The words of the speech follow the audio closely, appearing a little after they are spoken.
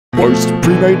Worst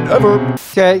pre-made ever.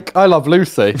 Jake, I love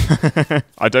Lucy.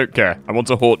 I don't care. I want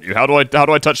to haunt you. How do I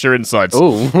touch your insides?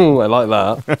 Ooh, I like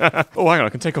that. Oh, hang on. I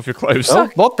can take off your clothes. Oh,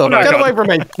 what the? No, Get away from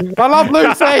me. I love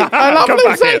Lucy. I love Come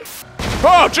back Lucy. here.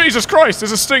 Oh, Jesus Christ.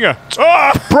 There's a stinger.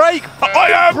 Ah! Break!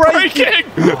 I am braking!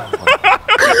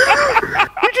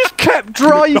 You just kept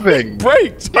driving!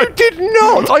 Braked! You did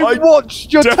not! I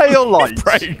watched your tail lights!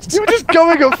 Braked! You were just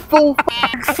going at full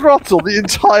throttle the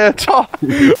entire time!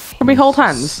 Can we hold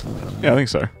hands? Yeah, I think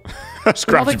so. I just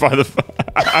grabbed you by the...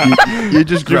 You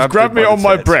just grabbed me on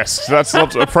my breast. That's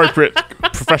not appropriate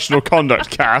professional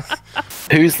conduct, Kath.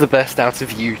 Who's the best out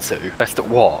of you two? Best at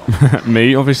what?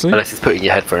 Me, obviously. Unless it's putting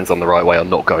your headphones on the right way or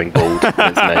not going bald. It's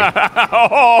me.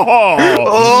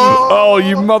 Oh,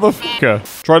 you motherfucker.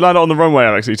 Try land it on the runway,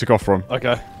 Alex, that you took off from.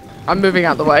 Okay. I'm moving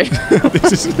out the way.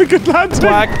 This isn't a good landing.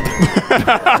 Swag.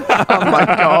 Oh my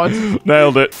god.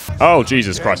 Nailed it. Oh,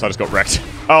 Jesus Christ, I just got wrecked.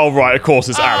 Oh, right, of course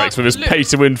it's Alex with his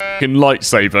pay-to-win fucking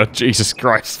lightsaber. Jesus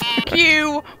Christ.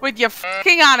 You with your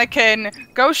fucking Anakin,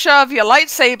 go shove your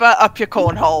lightsaber up your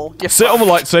cornhole. You Sit on the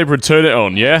lightsaber and turn it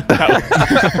on, yeah?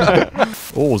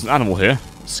 Oh, there's an animal here.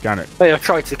 Scan it. Hey, I've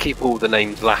tried to keep all the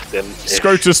names Latin.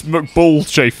 Scrotus McBall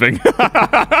chafing.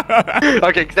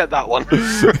 Okay, except that one.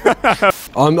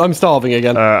 I'm starving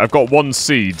again. I've got 1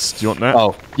 seed. Do you want that?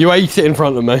 Oh, you ate it in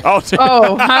front of me. Oh,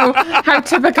 Oh, how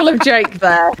typical of Jake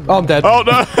there. Oh, I'm dead. oh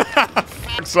no!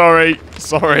 Sorry.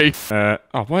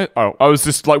 Why? Oh, I was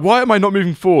just like, why am I not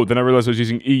moving forward? Then I realised I was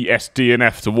using E, S, D, and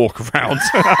F to walk around.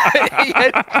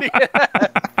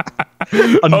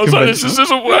 I was like, this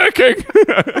isn't working.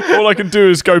 All I can do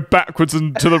is go backwards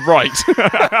and to the right.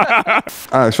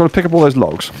 Alex, want to pick up all those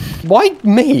logs? Why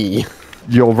me?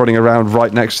 You're running around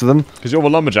right next to them. Because you're the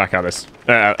lumberjack, Alice.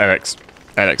 Alex.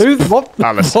 Who's what?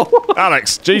 Alice.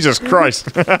 Alex. Jesus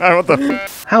Christ. What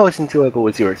the? How enjoyable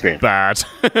was your experience? Bad.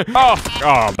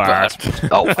 Oh, bad.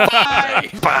 Oh,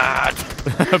 bad. Bad.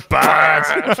 Bad.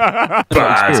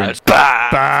 Bad.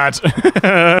 Bad.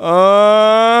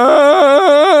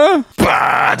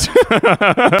 Bad.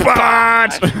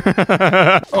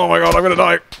 Bad. Oh my god, I'm gonna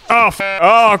die.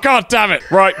 Oh, god damn it.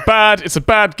 Right, bad. It's a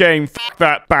bad game. Fuck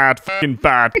that. Bad. Fucking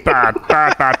bad. Bad.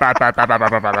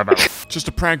 Just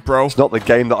a prank, bro. It's not the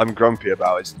game that I'm grumpy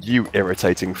about, it's you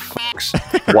irritating fucks.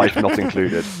 Wife not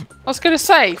included. I was gonna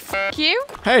say, fuck you.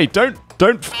 Hey, don't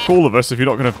fuck all of us if you're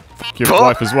not gonna fuck your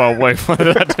wife as well. Wait,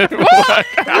 that didn't work.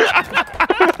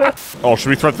 Oh, should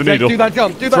we thread the needle? Do that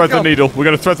jump. Do that Thread jump. the needle. We're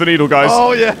gonna thread the needle, guys.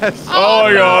 Oh, yes! Oh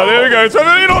my god, here we go. Thread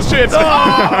the needle, shit!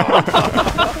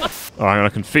 Oh, hang on, I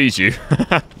can feed you.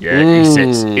 Yeah, eat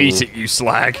it. Eat it, you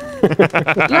slag.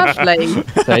 Lovely.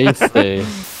 Tasty.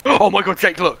 Oh my god,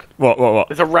 Jake, look. What?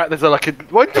 There's a rat, there's like a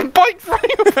bike frame.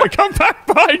 Come back,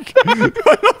 Mike! I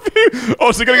love you! Oh,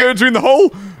 is it gonna go in between the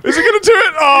hole? Is it gonna do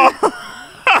it? Oh!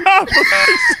 For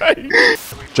Christ's sake.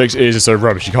 Jake's ears are so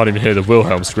rubbish, you can't even hear the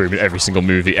Wilhelm scream in every single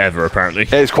movie ever, apparently.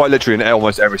 It's quite literally in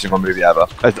almost every single movie ever.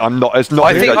 It's not I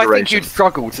an think exaggeration. you'd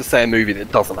struggle to say a movie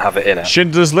that doesn't have it in it.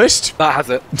 Schindler's List? That has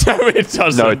it. No, it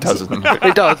doesn't. No, it doesn't.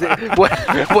 It does.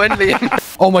 When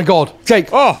Liam... Oh my god, Jake.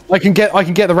 Oh. I can get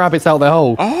the rabbits out their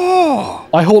hole. Oh!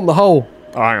 I haunt the hole.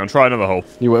 Oh, hang on, try another hole.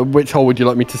 Which hole would you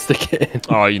like me to stick it in?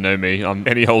 Oh, you know me.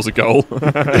 Any hole's a goal.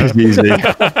 Easy. They're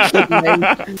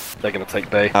going to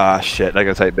take B. Ah, shit, they're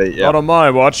going to take B, yeah. Not on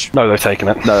my watch. No, they're taking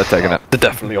it. No, they're taking it. They're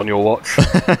definitely on your watch.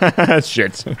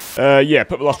 Shit. Yeah,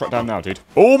 put the last track down now, dude.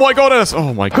 Oh my god, Alice.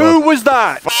 Oh my god. Who was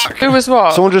that? Who was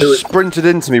what? Someone just sprinted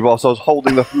into me whilst I was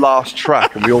holding the last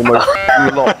track and we almost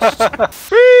lost.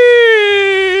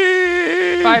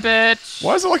 Bye, bitch.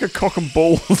 Why is it like a cock and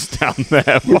balls down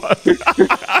there? What? We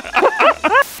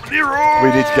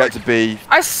need to get to B.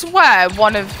 I swear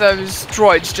one of those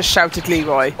droids just shouted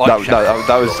Leroy. That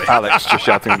was Alex just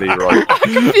shouting Leroy.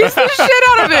 Confused the shit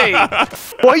out of me.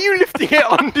 Why are you lifting it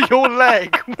under your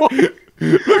leg? What?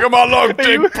 Look at my long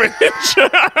dick, bitch.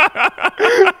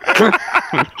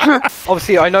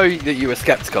 Obviously, I know that you were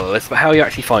skeptical of this, but how are you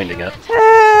actually finding it?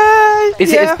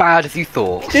 Is it as bad as you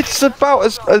thought? It's about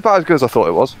as good as I thought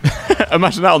it was.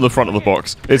 Imagine that on the front of the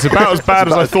box. It's about as bad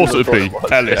as I thought it would be.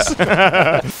 Alice.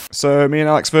 So, me and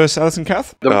Alex versus Alice and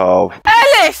Kath? Oh.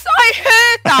 Alice, I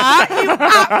heard that. You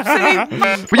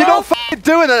absolute. But you're not f***ing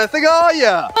doing anything, are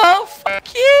you? Oh,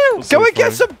 fuck you. Go and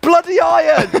get some bloody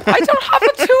iron! I don't have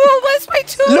a tool. Where's my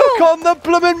tool? Look on the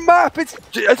blooming map! It's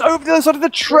over the other side of the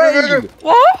train!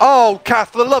 What? Oh,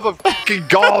 Kath, for the love of fucking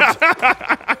God!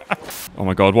 Oh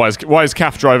my god, why is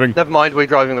Kath driving? Never mind, we're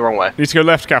driving the wrong way. Need to go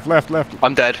left, Kath, left.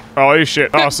 I'm dead. Oh, you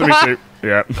shit. Oh, so me too.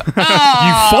 Yeah.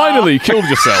 You finally killed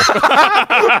yourself.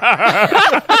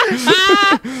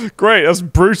 Great, that's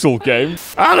brutal, game.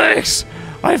 Alex,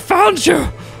 I found you.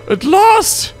 At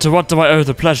last! To what do I owe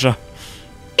the pleasure?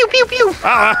 Pew pew pew.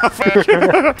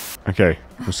 Okay,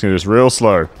 I'm just gonna do this real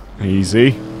slow.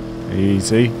 Easy.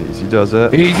 Easy. Easy does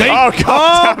it. Easy. Oh,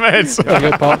 god damn it! For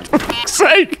Go parked. fuck's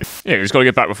sake! Yeah, we just gotta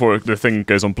get back before the thing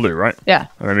goes on blue, right? Yeah.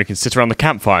 And then we can sit around the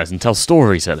campfires and tell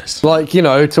stories, Ellis. Like, you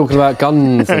know, talking about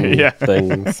guns and Yeah.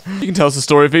 things. You can tell us the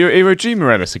story of Iwo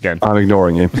Jima, Ellis, again. I'm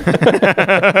ignoring you.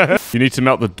 You need to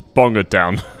melt the bonger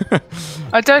down.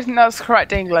 I don't think that's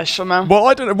correct English, man. Well,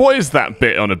 I don't know. What is that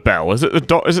bit on a bell? Is it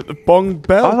the bong I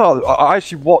bell? thought I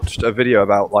actually watched a video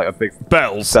about like a big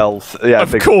Bells. bell. Yeah,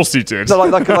 Of big. course you did. No,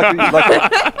 like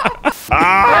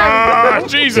Ah,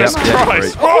 Jesus Yep, yeah,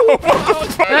 Christ. Whoa,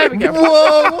 There we go.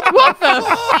 Whoa. What the?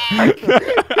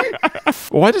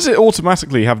 why does it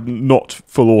automatically have not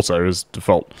full auto as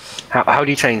default? How do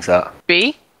you change that?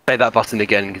 B. Say that button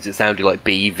again because it sounded like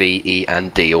B, V, E,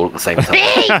 and D all at the same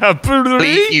time.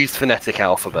 Please use phonetic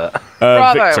alphabet.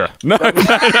 Bravo. Victor. No,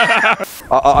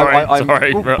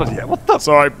 sorry. What the?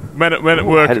 Sorry, men at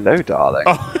work. Hello, darling.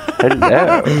 Oh.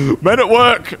 Hello. Men at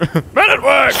work. Men at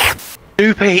work.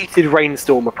 Superheated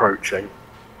rainstorm approaching.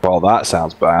 Well, that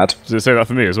sounds bad. Does it say that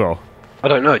for me as well? I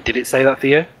don't know. Did it say that for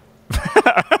you?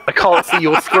 I can't see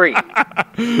your screen.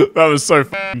 That was so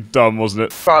f***ing dumb, wasn't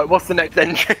it? Right, what's the next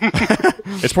engine?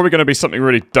 It's probably going to be something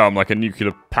really dumb, like a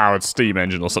nuclear-powered steam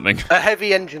engine or something. A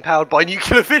heavy engine powered by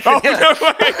nuclear fission. Oh, no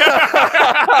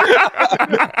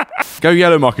way. Go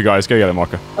yellow marker, guys. Go yellow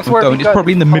marker. That's where Don't, it's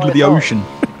probably in the middle of the ocean.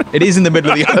 It is in the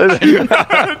middle of the ocean.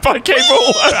 By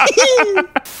cable.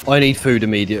 I need food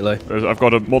immediately. I've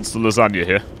got a monster lasagna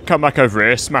here. Come back over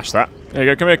here. Smash that. There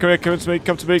you go. Come here. Come here. Come to me.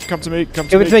 Come to me. Come to me. Come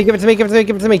to Give it to me, give it to me, give it to me,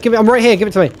 give it to me. Give it, I'm right here, give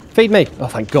it to me. Feed me. Oh,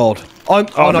 thank God. Oh, I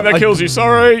think that kills you.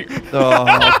 Sorry. Oh,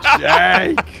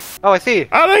 Jake. Oh, I see you.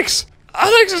 Alex!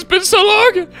 Alex, it's been so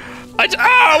long! What the fuck?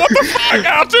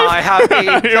 I have been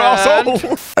You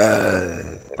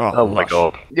arsehole! Oh my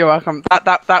god. You're welcome.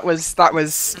 That was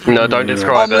No, don't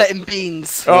describe omelette it. and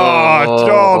beans. Oh,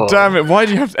 god damn it. Why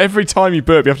do you have to, every time you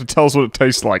burp, you have to tell us what it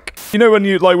tastes like? You know when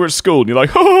you, like, we're at school and you're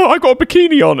like, oh, I got a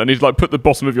bikini on, and you, like, put the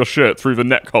bottom of your shirt through the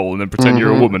neck hole and then pretend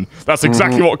you're a woman. That's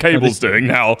exactly what Cable's doing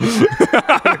now.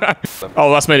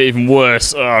 Oh, that's made it even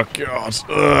worse. Oh, god.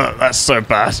 Ugh, that's so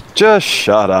bad. Just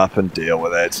shut up and deal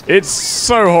with it. It's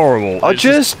so horrible. I'll It's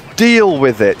just deal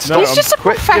with it. No, He's just a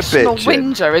quit your professional bitching.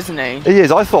 whinger, isn't he? He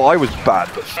is. I thought I was bad,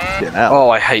 but f***ing hell. Oh,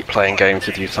 I hate playing games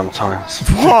with you sometimes.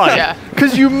 Why? Yeah.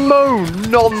 Because you moan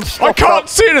non-stop. I can't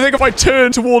see anything if I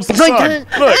turn towards the sun.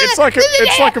 Look, it's like a...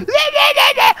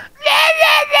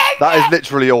 That is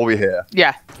literally all we hear.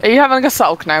 Yeah. Are you having a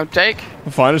sulk now, Jake?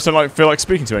 I'm fine, I just don't feel like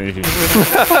speaking to any of you.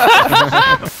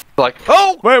 Like,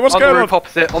 oh! Wait, what's on going the on? roof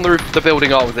opposite, on the roof of the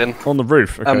building I was in. On the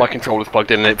roof, okay. And my controller's plugged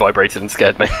in and it vibrated and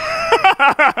scared me.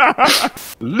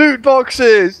 Loot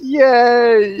boxes!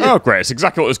 Yay! Oh, great, it's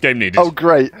exactly what this game needed. Oh,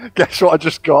 great. Guess what I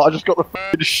just got? I just got the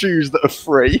f***ing shoes that are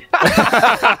free.